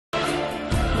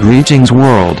Greetings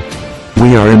world.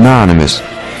 We are Anonymous.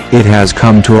 It has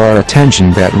come to our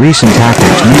attention that recent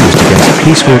tactics used against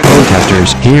peaceful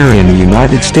protesters here in the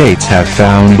United States have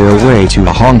found their way to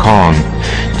Hong Kong.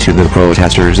 To the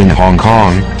protesters in Hong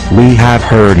Kong, we have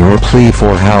heard your plea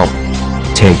for help.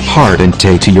 Take heart and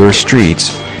take to your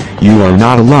streets. You are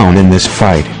not alone in this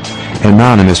fight.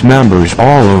 Anonymous members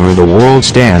all over the world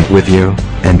stand with you,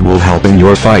 and will help in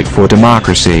your fight for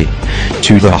democracy.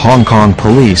 To the Hong Kong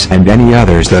police and any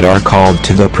others that are called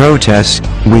to the protests,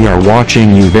 we are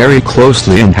watching you very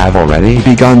closely and have already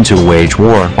begun to wage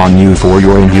war on you for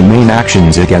your inhumane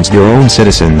actions against your own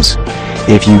citizens.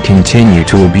 If you continue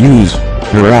to abuse,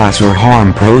 harass or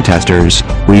harm protesters,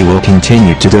 we will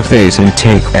continue to deface and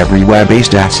take every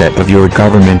web-based asset of your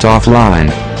government offline.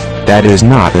 That is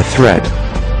not a threat.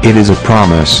 It is a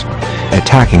promise.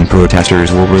 Attacking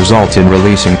protesters will result in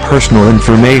releasing personal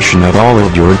information of all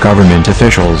of your government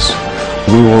officials.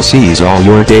 We will seize all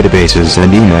your databases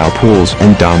and email pools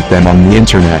and dump them on the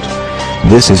internet.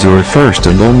 This is your first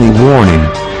and only warning.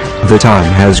 The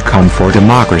time has come for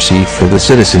democracy for the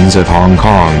citizens of Hong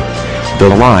Kong.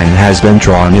 The line has been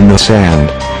drawn in the sand.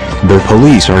 The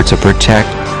police are to protect,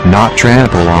 not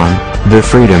trample on, the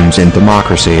freedoms and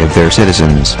democracy of their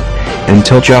citizens.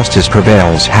 Until justice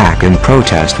prevails, hack and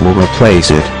protest will replace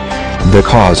it. The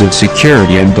cause of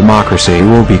security and democracy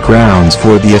will be grounds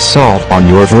for the assault on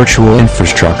your virtual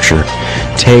infrastructure.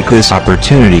 Take this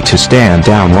opportunity to stand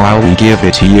down while we give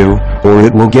it to you, or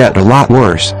it will get a lot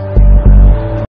worse.